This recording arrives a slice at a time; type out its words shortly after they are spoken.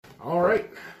right,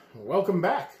 welcome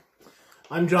back.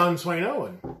 I'm John Swayno,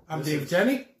 and I'm Dave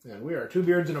Tenney. And we are Two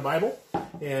Beards in a Bible,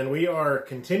 and we are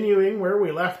continuing where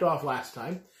we left off last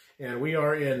time, and we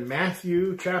are in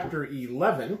Matthew chapter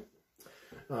 11,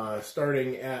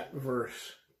 starting at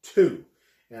verse 2,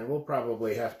 and we'll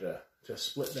probably have to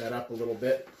split that up a little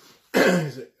bit.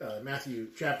 Matthew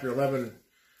chapter 11,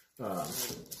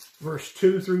 verse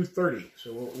 2 through 30,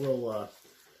 so we'll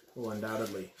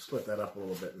undoubtedly split that up a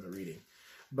little bit in the reading.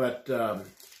 But the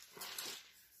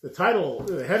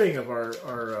heading of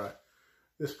our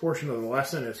this portion of the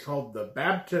lesson is called The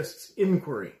Baptist's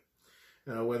Inquiry.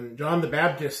 When John the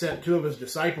Baptist sent two of his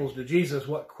disciples to Jesus,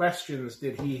 what questions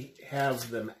did he have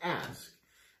them ask?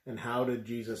 And how did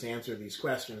Jesus answer these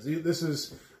questions? This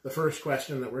is the first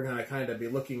question that we're going to kind of be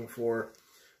looking for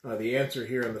the answer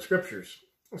here in the Scriptures.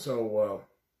 So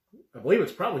I believe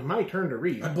it's probably my turn to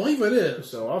read. I believe it is.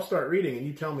 So I'll start reading and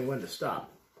you tell me when to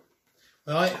stop.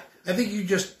 Well, I think you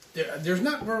just, there's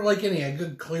not like a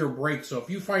good clear break. So if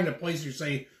you find a place you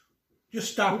say,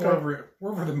 just stop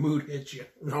wherever the mood hits you.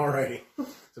 Alrighty.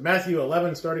 So Matthew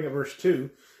 11, starting at verse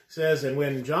 2, says, "And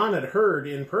when John had heard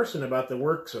in person about the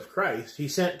works of Christ, he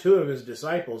sent two of his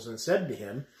disciples and said to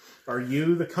him, 'Are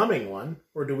you the coming one,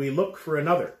 or do we look for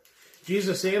another?'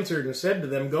 Jesus answered and said to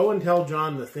them, 'Go and tell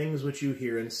John the things which you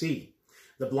hear and see.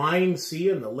 The blind see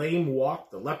and the lame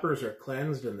walk, the lepers are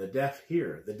cleansed and the deaf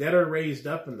hear. The dead are raised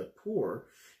up and the poor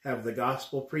have the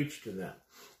gospel preached to them.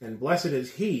 And blessed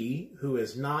is he who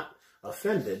is not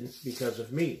offended because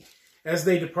of me.' As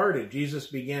they departed, Jesus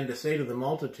began to say to the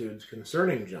multitudes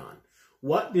concerning John,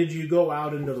 'What did you go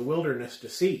out into the wilderness to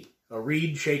see? A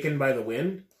reed shaken by the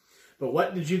wind? But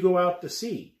what did you go out to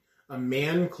see? A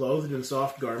man clothed in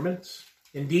soft garments?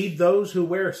 Indeed, those who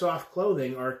wear soft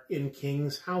clothing are in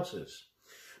kings' houses.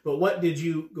 But what did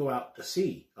you go out to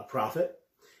see? A prophet?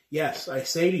 Yes, I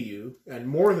say to you, and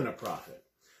more than a prophet.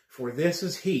 For this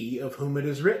is he of whom it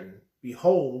is written,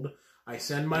 Behold, I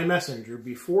send my messenger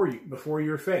before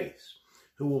your face,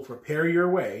 who will prepare your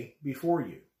way before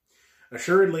you.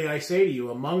 Assuredly, I say to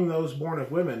you, among those born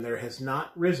of women there has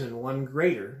not risen one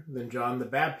greater than John the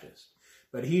Baptist.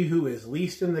 But he who is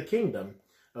least in the kingdom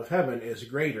of heaven is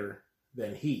greater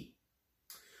than he.'"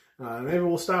 Maybe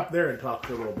we'll stop there and talk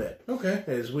for a little bit. Okay.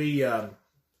 As we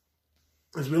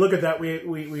look at that,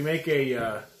 we make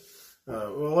a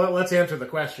well. Let's answer the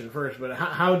question first. But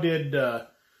how did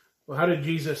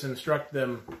Jesus instruct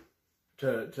them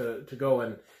to go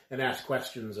and ask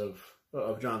questions of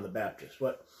John the Baptist?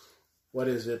 What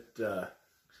is it?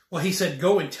 Well, he said,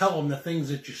 "Go and tell them the things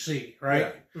that you see."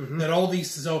 Right. Yeah. Mm-hmm. That all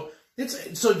these. So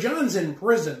John's in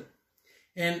prison,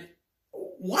 and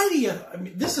why do you? I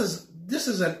mean, this is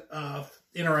an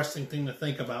interesting thing to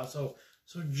think about. So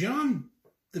John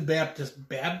the Baptist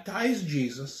baptized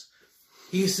Jesus.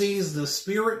 He sees the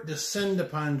Spirit descend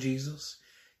upon Jesus.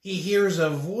 He hears a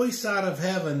voice out of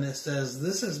heaven that says,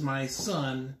 "This is my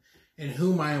Son, in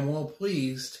whom I am well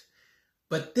pleased."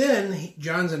 But then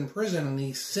John's in prison, and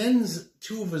he sends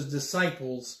two of his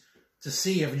disciples to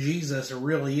see if Jesus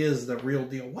really is the real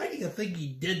deal. Why do you think he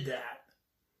did that?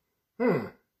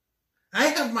 I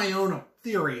have my own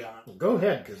theory on it. Well, go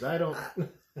ahead, because I don't.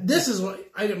 This is what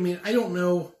I mean. I don't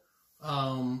know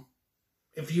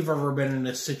if you've ever been in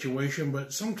this situation,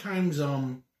 but sometimes,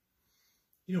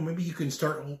 maybe you can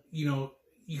start. You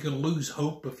can lose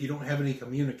hope if you don't have any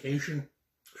communication.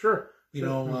 Sure. It's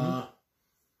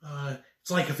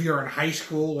like if you're in high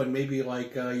school and maybe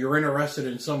you're interested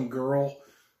in some girl,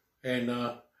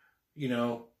 and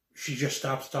she just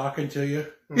stops talking to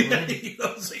you.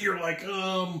 Mm-hmm. So you're like,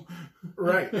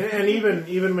 Right. And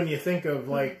even when you think of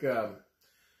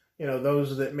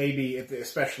those that maybe,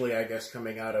 especially I guess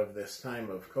coming out of this time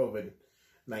of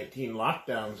COVID-19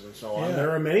 lockdowns and so on, Yeah.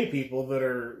 there are many people that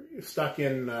are stuck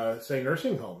in, say,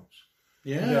 nursing homes.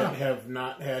 Yeah. That have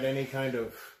not had any kind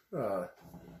of,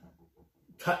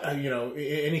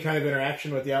 any kind of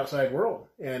interaction with the outside world.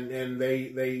 And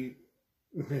they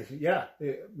yeah,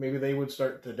 maybe they would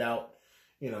start to doubt,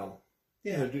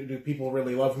 Yeah. Do people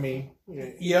really love me?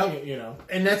 Yeah.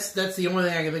 And that's the only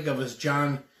thing I can think of is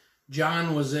John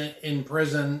was in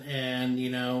prison, and,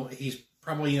 he's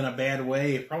probably in a bad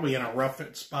way, probably in a rough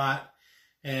spot.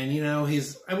 And, I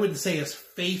wouldn't say his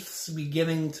faith's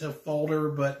beginning to falter,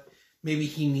 but maybe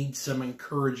he needs some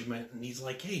encouragement. And he's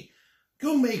like, "Hey,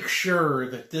 go make sure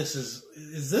that is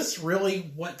this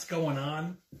really what's going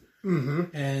on?"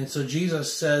 Mm-hmm. And so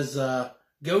Jesus says,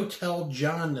 "Go tell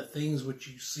John the things which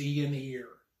you see and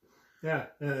hear." Yeah,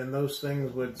 and those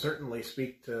things would certainly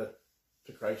speak to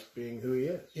Christ being who he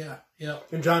is. Yeah, yeah.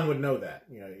 And John would know that.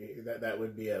 That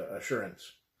would be an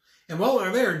assurance. And while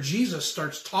they're there, Jesus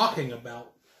starts talking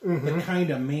about the kind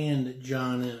of man that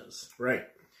John is. Right.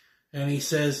 And he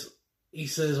says,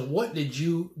 what did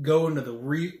you go into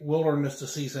the wilderness to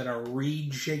see? He said, a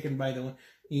reed shaken by the wind.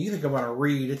 You think about a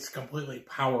reed, it's completely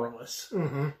powerless,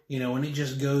 and it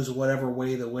just goes whatever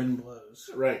way the wind blows.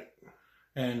 Right.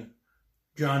 And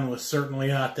John was certainly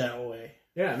not that way.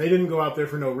 Yeah, and they didn't go out there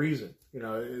for no reason.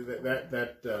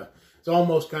 It's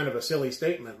almost kind of a silly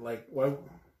statement. Like, why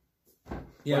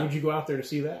would you go out there to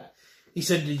see that? He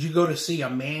said, did you go to see a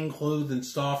man clothed in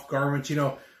soft garments?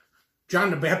 John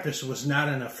the Baptist was not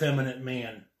an effeminate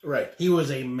man. Right. He was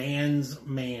a man's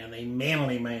man, a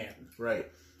manly man.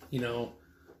 Right.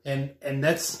 And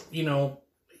that's,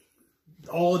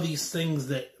 all of these things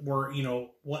that were,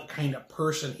 what kind of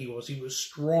person he was. He was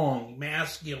strong,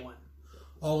 masculine,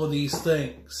 all of these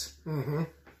things. Mm-hmm.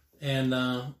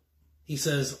 And he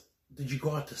says, did you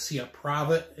go out to see a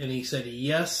prophet? And he said,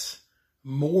 yes,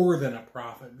 more than a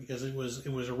prophet, because it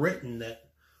was written that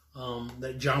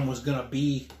that John was going to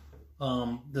be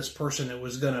this person that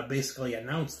was going to basically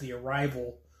announce the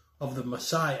arrival of the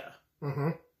Messiah. Mm-hmm.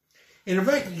 And in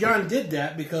fact, John did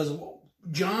that because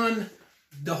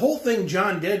the whole thing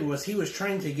John did was he was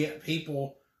trying to get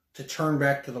people to turn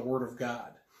back to the Word of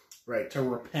God. Right. To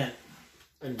repent.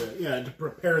 And to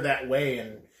prepare that way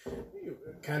and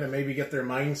kind of maybe get their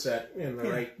mindset in the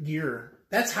right gear.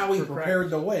 That's how he prepared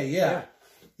the way, yeah.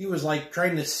 He was like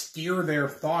trying to steer their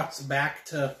thoughts back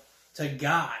to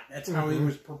God. That's how he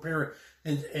was prepared.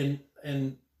 And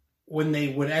when they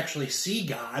would actually see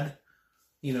God,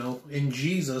 in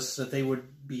Jesus, that they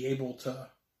would be able to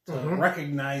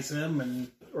recognize him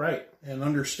and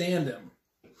understand him.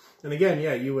 And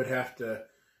again, you would have to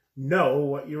know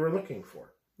what you were looking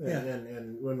for.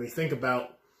 And when we think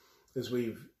about, as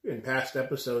we've in past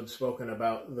episodes spoken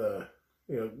about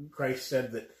Christ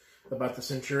said that about the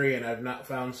centurion, I've not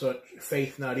found such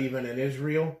faith, not even in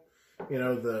Israel.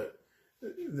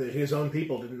 His own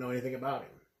people didn't know anything about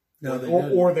him. No,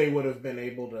 or they would have been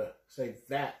able to say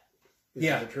that is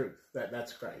the truth.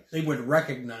 That's Christ. They would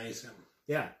recognize him.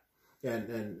 Yeah.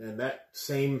 And that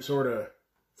same sort of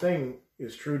thing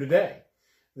is true today.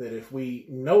 That if we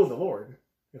know the Lord,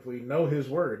 if we know his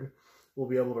word, we'll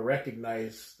be able to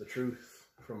recognize the truth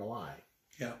from a lie.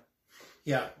 Yeah.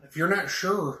 Yeah. If you're not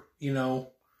sure,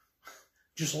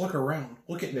 just look around.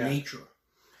 Look at nature.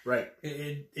 Right.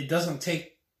 It doesn't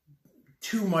take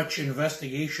too much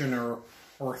investigation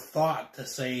or thought to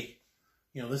say,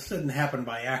 this didn't happen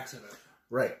by accident.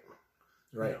 Right.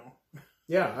 Right.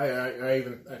 Yeah. I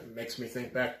even, it makes me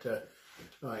think back to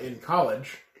in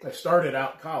college. I started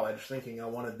out college thinking I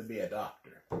wanted to be a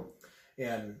doctor.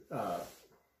 And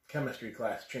chemistry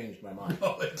class changed my mind.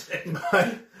 Oh, it did.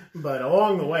 But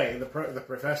along the way, the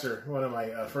professor, one of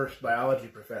my first biology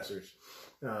professors,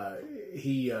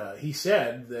 he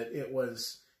said that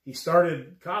he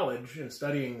started college and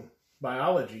studying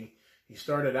biology. He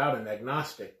started out an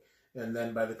agnostic, and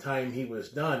then by the time he was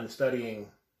done studying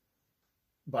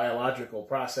biological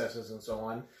processes and so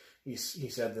on, he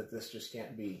said that this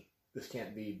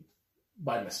can't be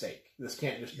by mistake. This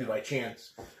can't just be by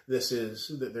chance. This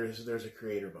is that there's a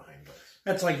creator behind this.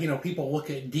 That's like, people look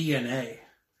at DNA.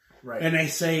 Right. And they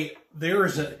say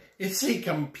it's a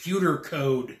computer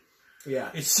code. Yeah.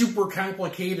 It's super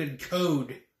complicated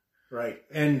code. Right.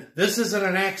 And this isn't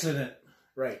an accident.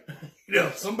 Right.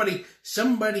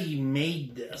 Somebody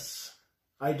made this.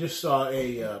 I just saw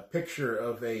a picture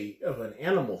of an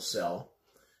animal cell,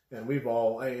 and we've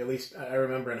all, at least I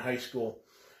remember in high school,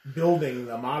 building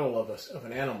a model of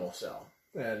an animal cell,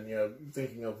 and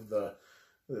thinking of the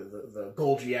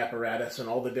Golgi apparatus and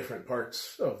all the different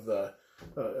parts of the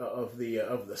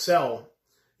cell,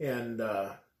 and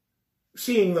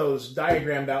seeing those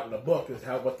diagrammed out in a book with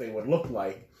what they would look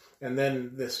like, and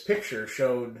then this picture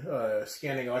showed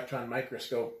scanning electron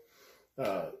microscope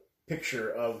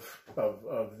picture of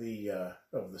the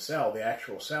cell, the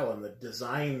actual cell, and the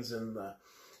designs and the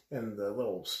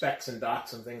little specks and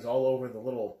dots and things all over the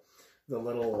little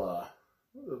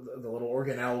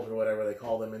organelles or whatever they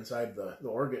call them inside the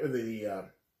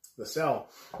cell.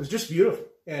 It was just beautiful,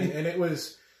 and it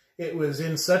was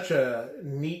in such a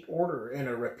neat order and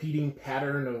a repeating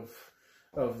pattern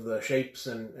of the shapes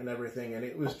and everything, and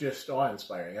it was just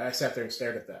awe-inspiring. I sat there and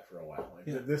stared at that for a while.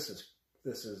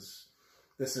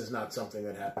 This is not something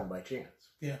that happened by chance.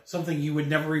 Yeah, something you would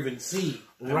never even see.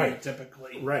 Right.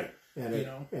 Typically. Right.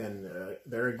 And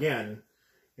there again,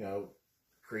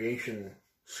 creation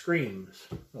screams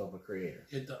of a creator.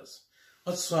 It does.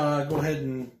 Let's go ahead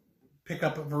and pick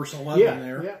up at verse 11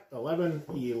 there. Yeah, 11.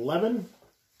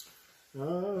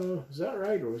 Is that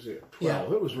right, or was it 12? Yeah.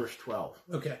 It was verse 12.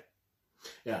 Okay.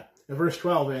 Yeah, in verse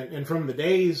 12, and from the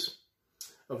days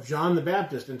of John the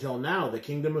Baptist until now, the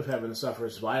kingdom of heaven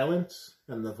suffers violence,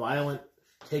 and the violent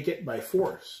take it by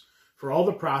force. For all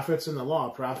the prophets and the law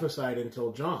prophesied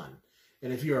until John.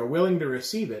 And if you are willing to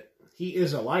receive it, he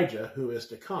is Elijah who is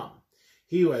to come.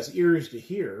 He who has ears to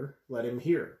hear, let him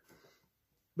hear.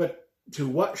 But to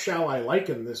what shall I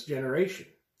liken this generation?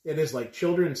 It is like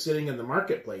children sitting in the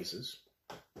marketplaces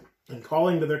and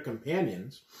calling to their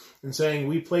companions and saying,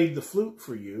 we played the flute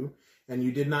for you, and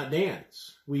you did not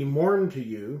dance. We mourned to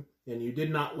you, and you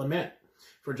did not lament.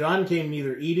 For John came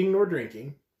neither eating nor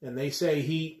drinking, and they say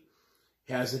he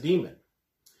has a demon.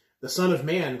 The Son of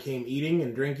Man came eating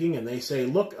and drinking, and they say,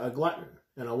 look, a glutton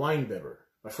and a winebibber,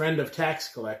 a friend of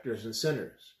tax collectors and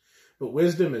sinners. But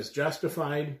wisdom is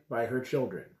justified by her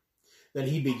children. Then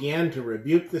he began to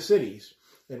rebuke the cities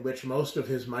in which most of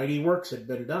his mighty works had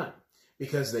been done,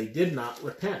 because they did not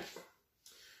repent.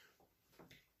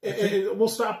 And we'll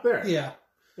stop there. Yeah.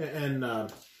 And,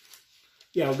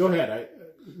 go ahead.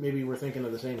 Maybe we're thinking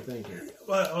of the same thing here.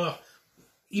 Well,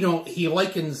 he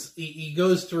likens, he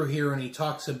goes through here and he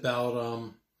talks about,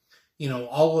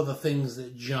 all of the things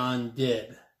that John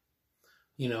did,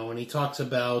 and he talks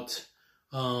about,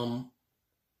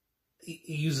 he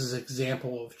uses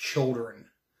example of children,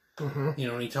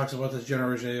 and he talks about this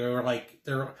generation. They're like,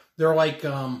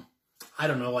 I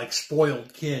don't know, like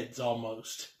spoiled kids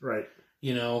almost. Right.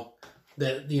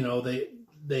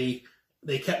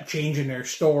 They kept changing their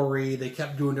story. They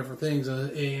kept doing different things,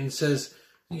 and says,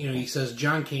 he says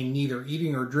John came neither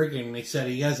eating or drinking. And they said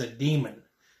he has a demon.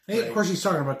 And Right. Of course, he's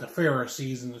talking about the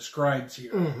Pharisees and the scribes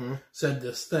here. Said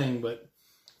this thing, but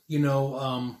it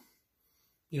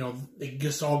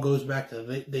just all goes back to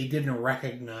they didn't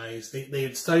recognize. They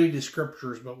had studied the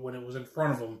scriptures, but when it was in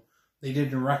front of them, they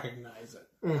didn't recognize it.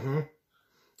 Mm-hmm.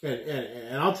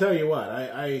 And I'll tell you what,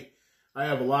 I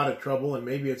have a lot of trouble, and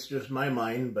maybe it's just my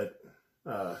mind, but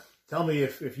tell me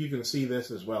if you can see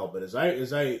this as well. But as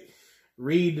I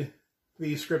read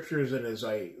these scriptures and as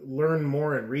I learn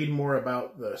more and read more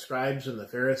about the scribes and the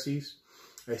Pharisees,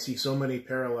 I see so many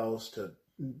parallels to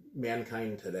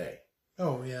mankind today.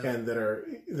 Oh yeah, And that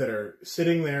are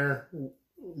sitting there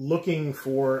looking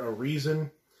for a reason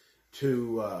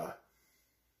to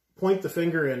point the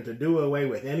finger and to do away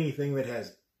with anything that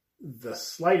has the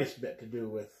slightest bit to do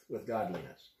with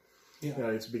godliness. Yeah.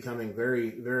 It's becoming very,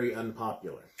 very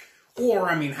unpopular. Or,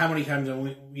 how many times,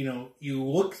 you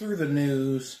look through the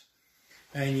news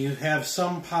and you have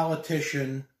some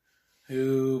politician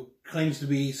who claims to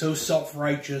be so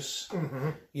self-righteous,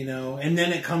 and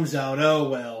then it comes out, oh,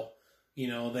 well,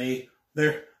 they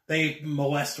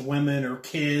molest women or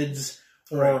kids,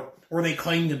 or they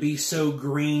claim to be so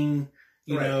green,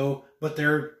 but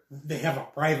they have a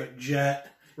private jet,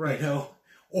 Right.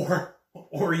 or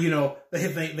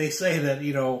they say that,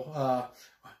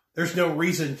 there's no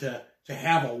reason to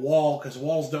have a wall because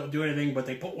walls don't do anything, but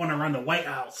they put one around the White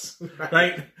House,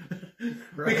 right?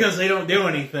 Because they don't do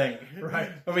anything.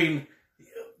 Right.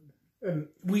 And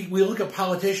we look at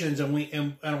politicians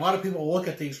and a lot of people look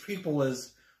at these people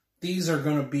as these are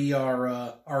going to be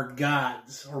our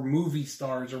gods or movie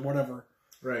stars or whatever.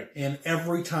 Right. And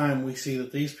every time we see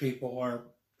that these people are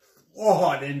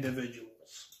flawed individuals.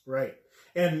 Right.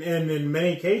 And in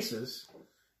many cases,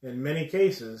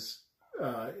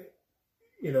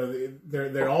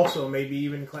 they're also maybe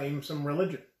even claim some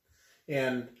religion,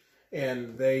 and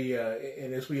they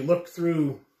and as we look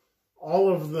through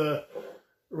all of the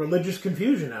religious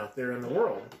confusion out there in the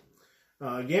world,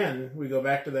 again we go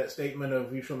back to that statement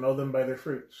of "You shall know them by their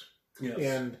fruits."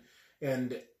 Yes.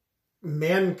 And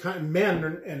mankind,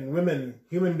 men and women,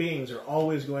 human beings are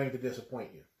always going to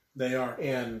disappoint you. They are.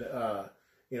 And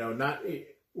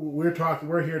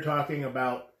we're here talking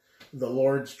about the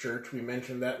Lord's church. We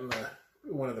mentioned that in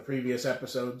one of the previous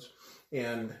episodes.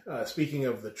 And speaking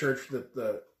of the church that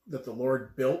the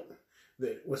Lord built,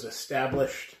 that was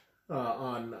established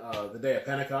on the day of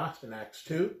Pentecost in Acts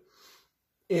 2.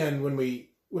 And when we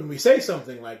say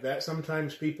something like that,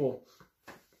 sometimes people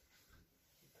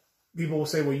will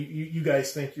say, well, you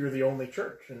guys think you're the only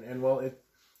church. And well,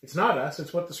 it's not us.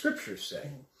 It's what the scriptures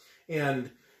say.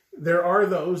 And there are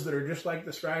those that are just like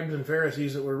the scribes and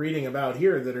Pharisees that we're reading about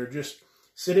here that are just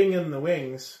sitting in the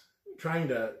wings trying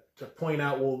to point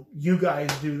out, well, you guys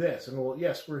do this. And well,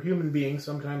 yes, we're human beings.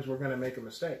 Sometimes we're going to make a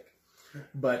mistake.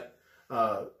 But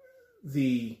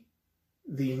the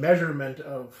measurement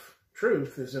of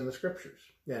truth is in the scriptures.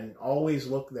 And always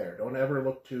look there. Don't ever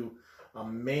look to a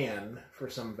man for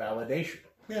some validation.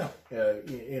 Yeah.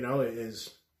 As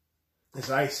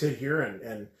I sit here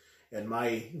and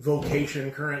my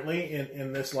vocation currently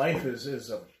in this life is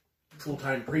a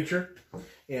full-time preacher,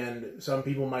 and some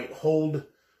people might hold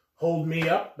me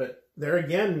up, but there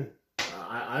again,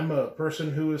 I'm a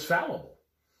person who is fallible.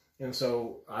 And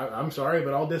so I'm sorry,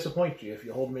 but I'll disappoint you if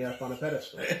you hold me up on a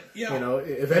pedestal. Yeah. You know,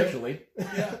 eventually.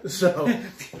 Yeah. So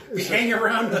if you hang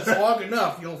around us long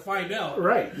enough, you'll find out.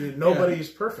 Right. Nobody's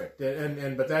perfect.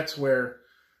 But that's where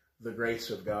the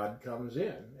grace of God comes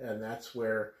in. And that's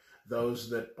where those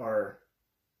that are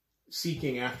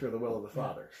seeking after the will of the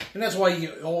Father. And that's why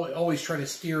you always try to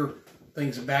steer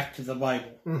things back to the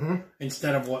Bible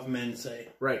instead of what men say.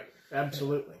 Right.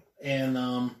 Absolutely.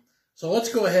 And so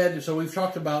let's go ahead. So we've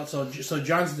talked about, so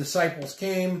John's disciples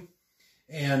came,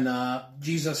 and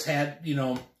Jesus had,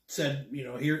 said,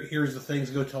 here's the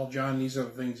things, go tell John, these are the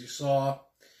things you saw.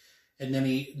 And then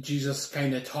Jesus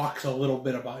kind of talks a little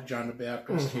bit about John the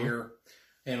Baptist here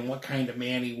and what kind of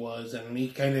man he was. And he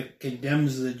kind of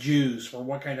condemns the Jews for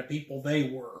what kind of people they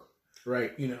were.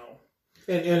 Right. You know.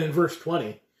 And in verse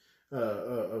 20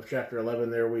 of chapter 11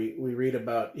 there, we read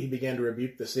about he began to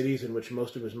rebuke the cities in which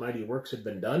most of his mighty works had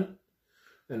been done.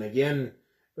 And again,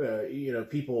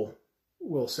 people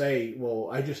will say, well,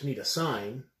 I just need a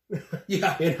sign.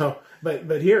 Yeah.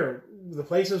 But here, the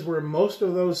places where most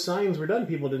of those signs were done,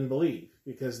 people didn't believe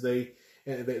because they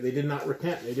did not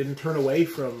repent. They didn't turn away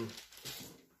from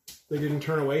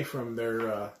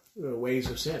their ways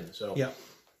of sin. So, yeah.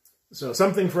 So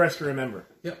something for us to remember.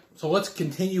 Yep. So let's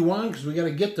continue on because we got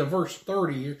to get to verse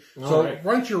 30. So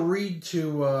why don't you read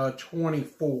to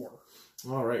 24?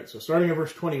 All right, so starting at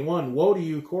verse 21, woe to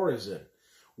you, Chorazin!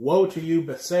 Woe to you,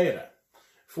 Bethsaida!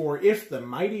 For if the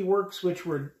mighty works which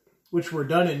were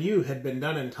done in you had been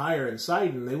done in Tyre and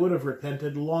Sidon, they would have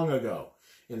repented long ago,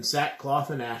 in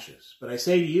sackcloth and ashes. But I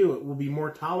say to you, it will be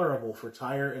more tolerable for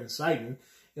Tyre and Sidon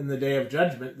in the day of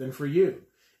judgment than for you.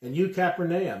 And you,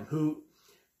 Capernaum, who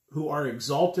are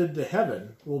exalted to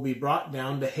heaven, will be brought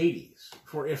down to Hades.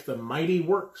 For if the mighty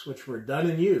works which were done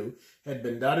in you had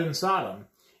been done in Sodom,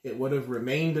 it would have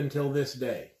remained until this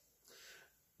day.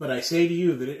 But I say to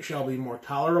you that it shall be more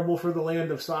tolerable for the land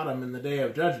of Sodom in the day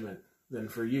of judgment than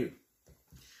for you.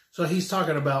 So he's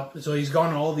talking about, he's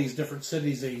gone to all these different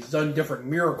cities and he's done different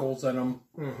miracles in them.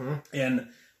 And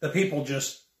the people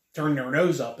just turn their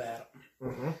nose up at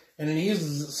him. And then he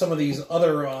uses some of these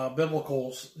other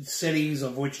biblical cities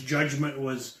of which judgment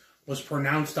was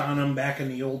pronounced on them back in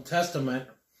the Old Testament.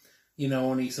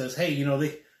 And he says, hey,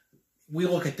 we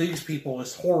look at these people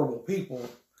as horrible people,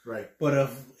 right? But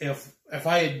if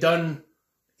I had done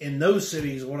in those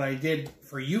cities what I did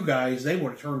for you guys, they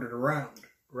would have turned it around,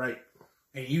 right?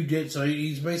 And you did. So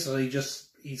he's basically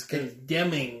he's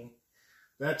condemning.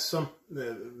 That's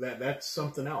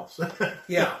something else.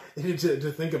 Yeah,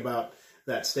 to think about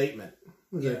that statement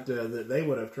that they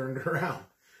would have turned it around.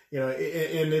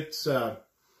 And it's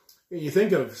you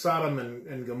think of Sodom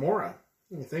and Gomorrah.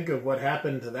 You think of what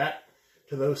happened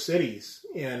to those cities,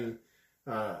 and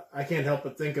I can't help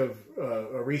but think of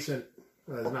a recent,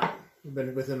 not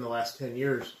been within the last 10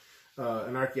 years,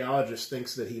 an archaeologist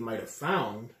thinks that he might have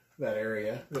found that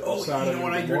area. Sodom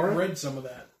and Gomorrah. I read some of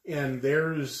that. And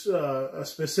there's a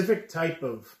specific type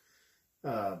of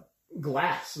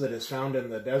glass that is found in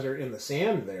the desert, in the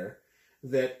sand there,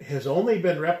 that has only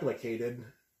been replicated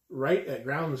right at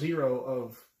ground zero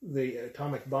of the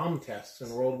atomic bomb tests in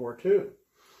World War II.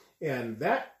 And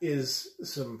that is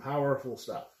some powerful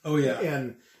stuff. Oh, yeah.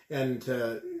 And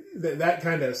that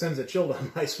kind of sends a chill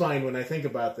down my spine when I think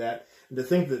about that. And to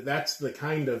think that that's the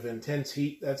kind of intense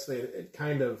heat, that's the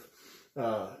kind of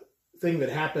thing that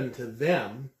happened to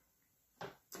them,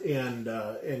 and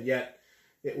yet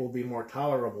it will be more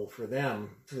tolerable for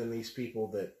them than these people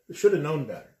that should have known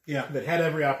better. Yeah. That had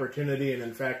every opportunity and,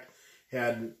 in fact,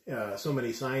 had so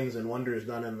many signs and wonders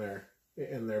done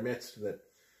in their midst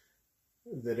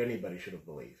that anybody should have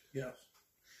believed. Yes.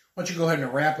 Why don't you go ahead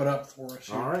and wrap it up for us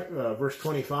here? All right, verse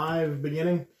 25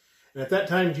 beginning. And at that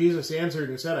time Jesus answered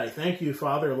and said, I thank you,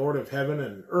 Father, Lord of heaven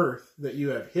and earth, that you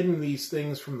have hidden these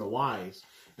things from the wise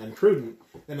and prudent,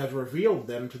 and have revealed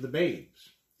them to the babes.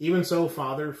 Even so,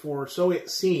 Father, for so it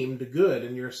seemed good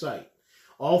in your sight.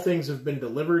 All things have been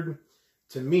delivered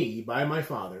to me by my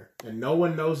Father, and no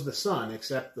one knows the Son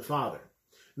except the Father.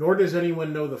 Nor does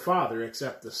anyone know the Father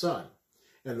except the Son,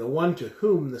 and the one to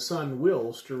whom the Son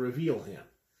wills to reveal him.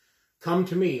 Come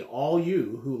to me, all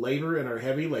you who labor and are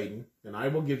heavy laden, and I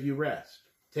will give you rest.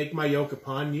 Take my yoke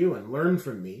upon you and learn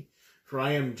from me, for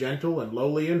I am gentle and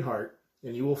lowly in heart,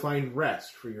 and you will find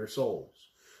rest for your souls.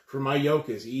 For my yoke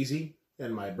is easy,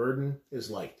 and my burden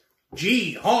is light.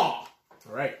 Gee-haw!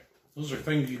 All right. Those are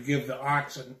things you give the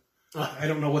oxen. I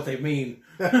don't know what they mean.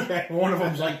 Okay. One of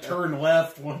them's like turn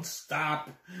left, one stop.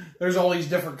 There's all these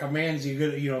different commands you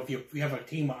get, if you have a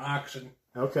team of oxen.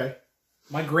 Okay.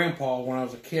 My grandpa, when I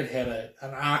was a kid, had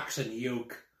an oxen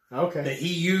yoke. Okay. that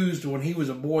he used when he was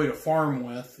a boy to farm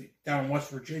with down in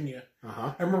West Virginia.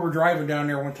 Uh-huh. I remember driving down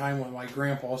there one time with my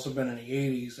grandpa, also been in the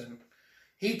 80s, and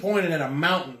he pointed at a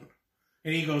mountain,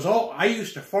 and he goes, "Oh, I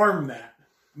used to farm that."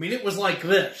 I mean, it was like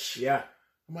this. Yeah.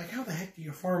 I'm like, how the heck do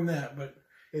you farm that? But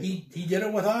he did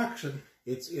it with oxen.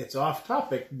 It's off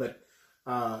topic, but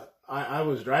I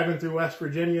was driving through West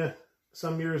Virginia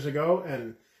some years ago,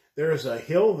 and there's a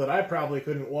hill that I probably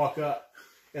couldn't walk up,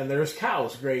 and there's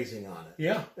cows grazing on it.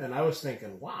 Yeah. And I was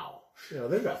thinking, wow,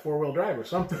 they've got 4-wheel drive or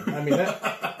something. I mean,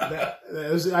 that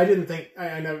was, I didn't think,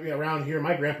 I know around here,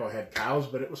 my grandpa had cows,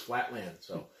 but it was flat land.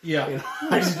 So, Yeah.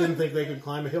 I just didn't think they could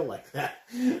climb a hill like that.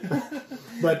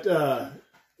 But,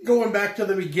 going back to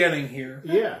the beginning here.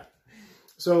 yeah.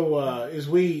 So, I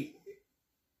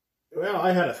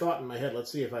had a thought in my head.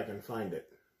 Let's see if I can find it.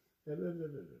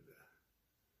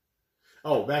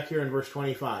 Oh, back here in verse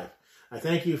 25. I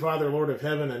thank you, Father, Lord of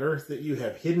heaven and earth, that you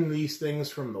have hidden these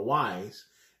things from the wise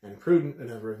and prudent and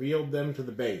have revealed them to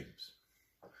the babes.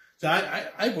 So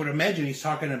I would imagine he's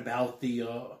talking about the,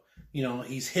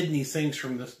 he's hidden these things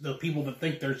from the people that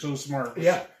think they're so smart.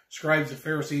 Yeah. Scribes and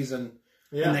Pharisees and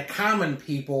the common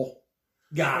people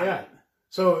got it.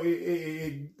 So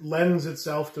it lends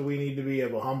itself to we need to be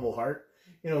of a humble heart.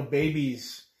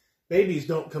 Babies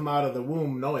don't come out of the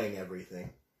womb knowing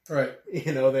everything. Right.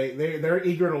 They're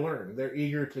eager to learn. They're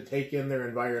eager to take in their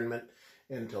environment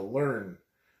and to learn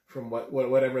from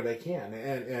whatever they can.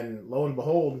 And lo and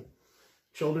behold,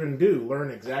 children do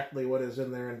learn exactly what is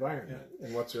in their environment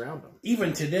and what's around them.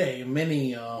 Even today,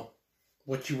 many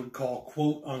what you would call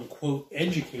quote unquote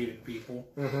educated people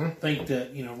think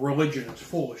that religion is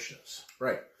foolishness.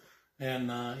 Right. And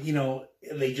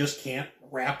they just can't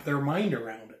wrap their mind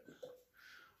around it.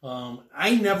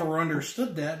 I never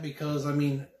understood that because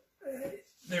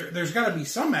there's got to be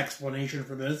some explanation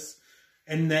for this,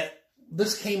 and that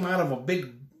this came out of a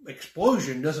big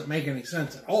explosion doesn't make any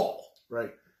sense at all.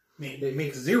 Right. I mean, it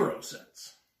makes zero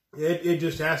sense. It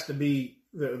just has to be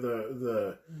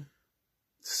the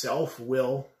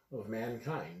self-will of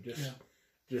mankind.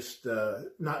 Just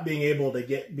not being able to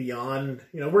get beyond.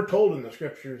 We're told in the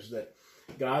scriptures that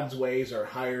God's ways are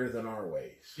higher than our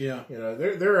ways. Yeah.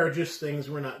 There are just things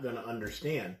we're not going to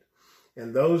understand,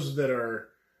 and those that are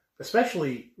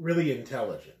especially really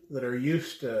intelligent, that are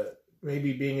used to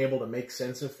maybe being able to make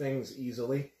sense of things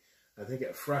easily, I think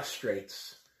it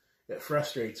frustrates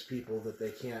people that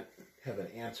they can't have an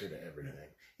answer to everything.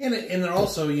 And it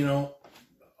also,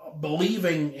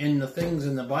 believing in the things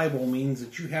in the Bible means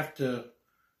that you have to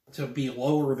be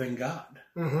lower than God.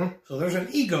 Mm-hmm. So there's an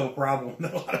ego problem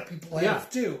that a lot of people have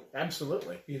too.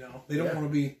 Absolutely. They don't want to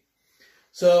be.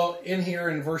 So in here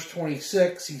in verse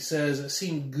 26, he says, "It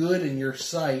seemed good in your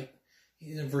sight."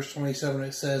 In verse 27,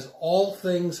 it says, "All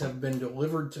things have been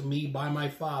delivered to me by my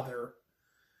Father,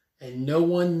 and no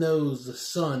one knows the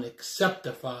Son except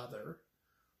the Father,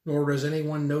 nor does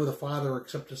anyone know the Father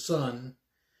except the Son,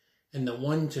 and the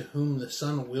one to whom the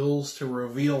Son wills to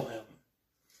reveal him."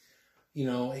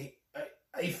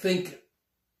 I think,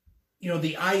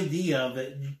 the idea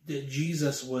that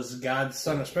Jesus was God's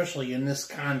Son, especially in this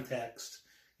context,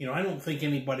 I don't think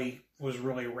anybody was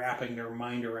really wrapping their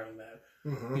mind around that.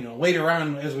 Mm-hmm. Later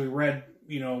on, as we read,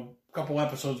 a couple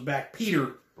episodes back,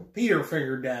 Peter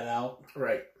figured that out.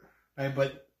 Right.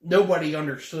 But nobody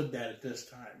understood that at this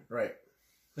time. Right.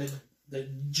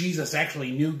 That Jesus actually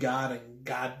knew God and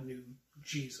God knew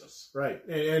Jesus. Right.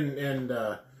 And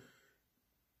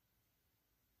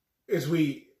as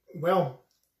we, there's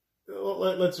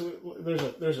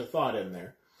a thought in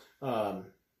there.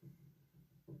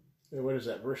 What is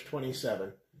that? Verse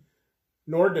 27.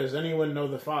 "Nor does anyone know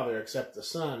the Father except the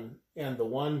Son, and the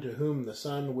one to whom the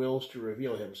Son wills to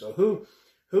reveal him." So who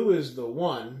is the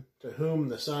one to whom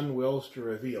the Son wills to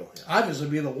reveal him? Obviously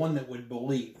be the one that would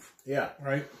believe. Yeah.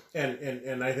 Right?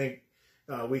 And I think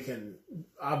we can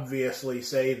obviously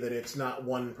say that it's not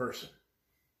one person.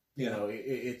 Yeah.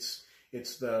 It's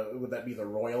would that be the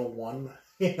royal one?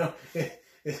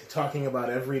 It's talking about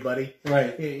everybody.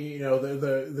 Right.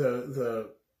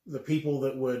 The people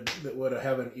that would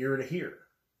have an ear to hear.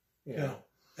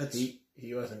 That's he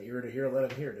who has an ear to hear,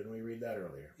 let him hear. Didn't we read that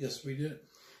earlier? Yes, we did.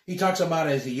 He talks about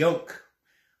it as a yoke.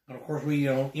 And of course,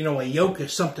 a yoke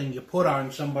is something you put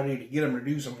on somebody to get them to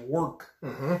do some work,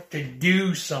 to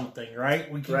do something,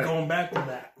 right? We keep going back to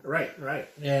that. Right.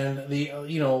 And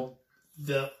the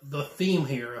theme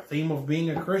here, a theme of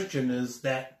being a Christian, is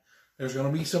that there's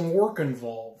going to be some work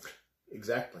involved.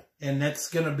 Exactly. And that's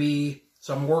going to be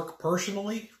some work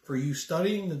personally for you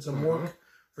studying, and some work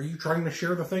for you trying to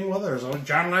share the thing with others. Like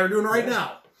John and I are doing right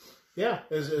now. Yeah,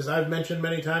 as I've mentioned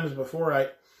many times before,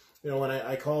 when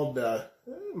I called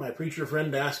my preacher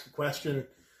friend asked a question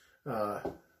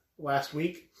last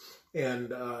week,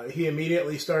 and he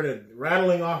immediately started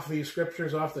rattling off these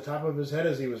scriptures off the top of his head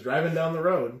as he was driving down the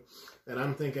road. And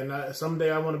I'm thinking,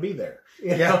 someday I want to be there.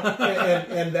 You know?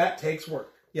 and that takes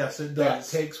work. Yes, it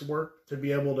does. That takes work to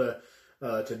be able to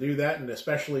do that, and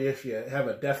especially if you have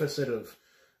a deficit of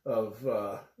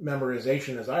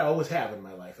memorization, as I always have in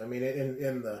my life. I mean,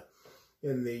 in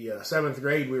the seventh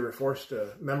grade, we were forced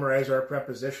to memorize our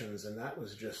prepositions, and that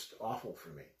was just awful for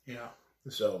me. Yeah.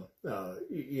 So,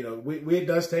 it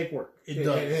does take work. It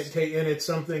does. And it's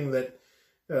something that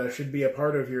should be a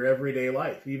part of your everyday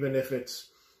life, even if it's,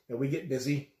 we get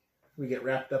busy, we get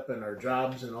wrapped up in our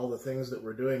jobs and all the things that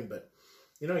we're doing. But,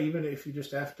 even if you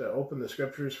just have to open the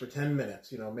scriptures for 10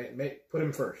 minutes, put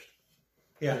him first.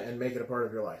 Yeah. And make it a part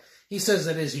of your life. He says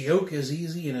that his yoke is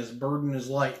easy and his burden is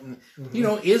light. And,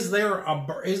 is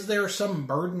there some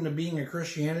burden to being a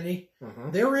Christianity?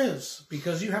 Mm-hmm. There is,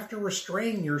 because you have to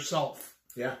restrain yourself.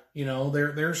 Yeah.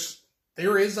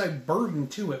 There is a burden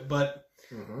to it, but,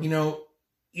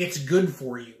 it's good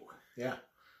for you. Yeah.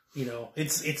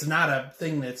 It's not a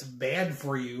thing that's bad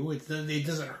for you. It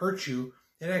doesn't hurt you.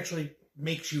 It actually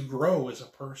makes you grow as a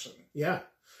person. Yeah.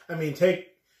 I mean, take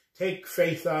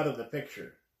faith out of the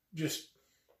picture. Just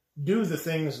do the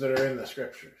things that are in the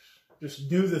scriptures. Just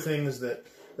do the things that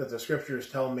the scriptures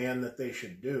tell man that they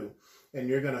should do. And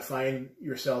you're going to find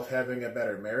yourself having a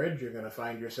better marriage. You're going to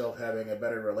find yourself having a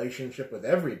better relationship with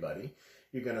everybody.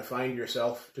 You're going to find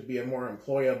yourself to be a more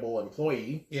employable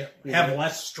employee. Yeah. Have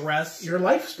less stress. Your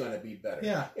life's going to be better.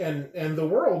 Yeah. And the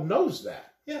world knows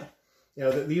that. Yeah.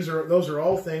 Those are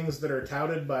all things that are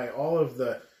touted by all of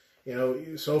the,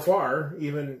 so far,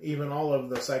 even all of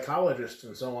the psychologists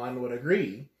and so on would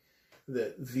agree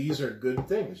that these are good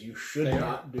things. You should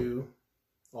not do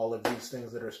all of these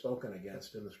things that are spoken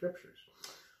against in the scriptures.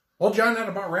 Well, John, that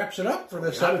about wraps it up for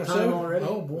this episode. Time already?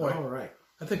 Oh boy! All right.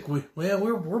 I think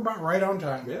we're about right on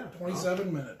time. Yeah,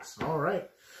 27 minutes. All right.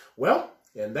 Well,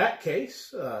 in that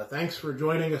case, thanks for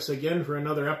joining us again for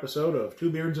another episode of Two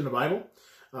Beards in the Bible.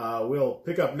 We'll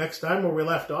pick up next time where we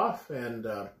left off, and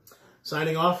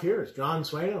signing off here is John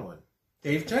Swano and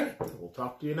Dave Tennant. We'll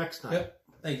talk to you next time. Yep.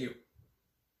 Thank you.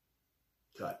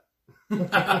 Cut.